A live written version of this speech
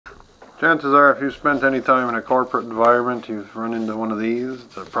Chances are, if you've spent any time in a corporate environment, you've run into one of these.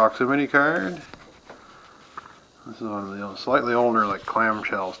 It's a proximity card. This is one of the slightly older, like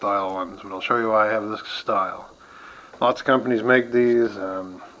clamshell style ones, but I'll show you why I have this style. Lots of companies make these.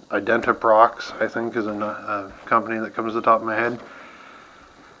 Identiprox, I think, is a company that comes to the top of my head.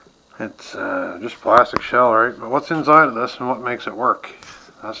 It's just plastic shell, right? But what's inside of this and what makes it work?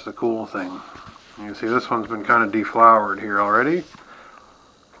 That's the cool thing. You can see this one's been kind of deflowered here already.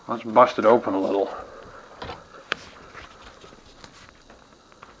 Let's bust it open a little.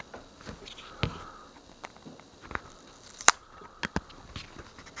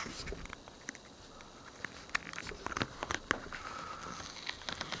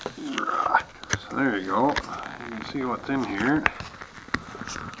 So there you go. You can see what's in here.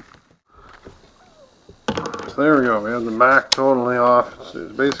 So there we go. We have the back totally off.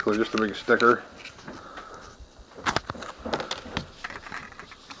 It's basically just a big sticker.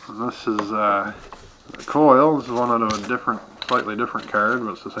 And this is the coil. This is one out of a slightly different card,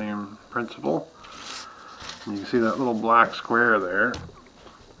 but it's the same principle. And you can see that little black square there.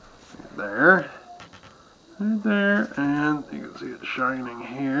 Right there, and you can see it shining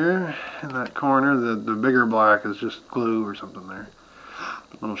here in that corner. The bigger black is just glue or something there.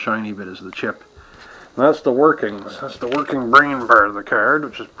 The little shiny bit is the chip. And that's the workings. That's the working brain part of the card,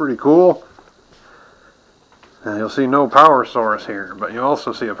 which is pretty cool. And you'll see no power source here, but you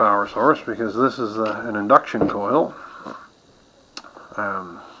also see a power source because this is an induction coil.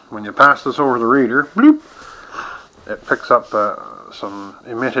 When you pass this over the reader, bloop, it picks up some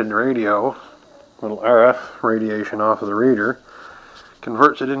emitted radio, little RF radiation off of the reader,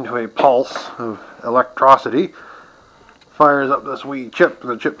 converts it into a pulse of electricity, fires up this wee chip.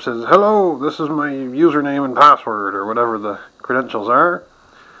 The chip says, "Hello, this is my username and password," or whatever the credentials are.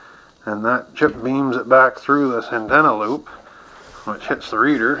 And that chip beams it back through this antenna loop, which hits the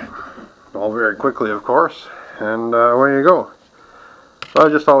reader, all very quickly of course, and away you go. So I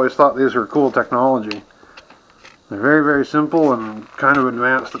just always thought these were cool technology. They're very, very simple and kind of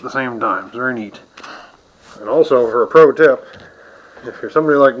advanced at the same time. It's very neat. And also, for a pro tip, if you're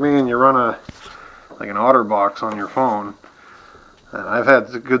somebody like me and you run like an OtterBox on your phone, and I've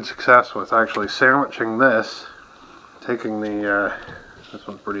had good success with actually sandwiching this, taking the this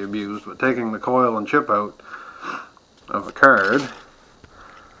one's pretty abused, but taking the coil and chip out of the card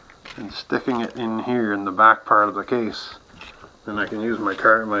and sticking it in here in the back part of the case. Then I can use my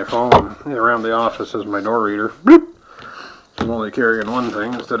phone around the office as my door reader. Bloop! I'm only carrying one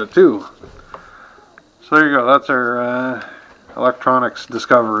thing instead of two. So there you go. That's our electronics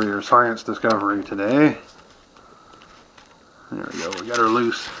discovery or science discovery today. There we go. We got her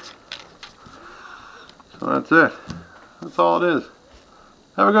loose. So that's it. That's all it is.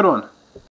 Have a good one.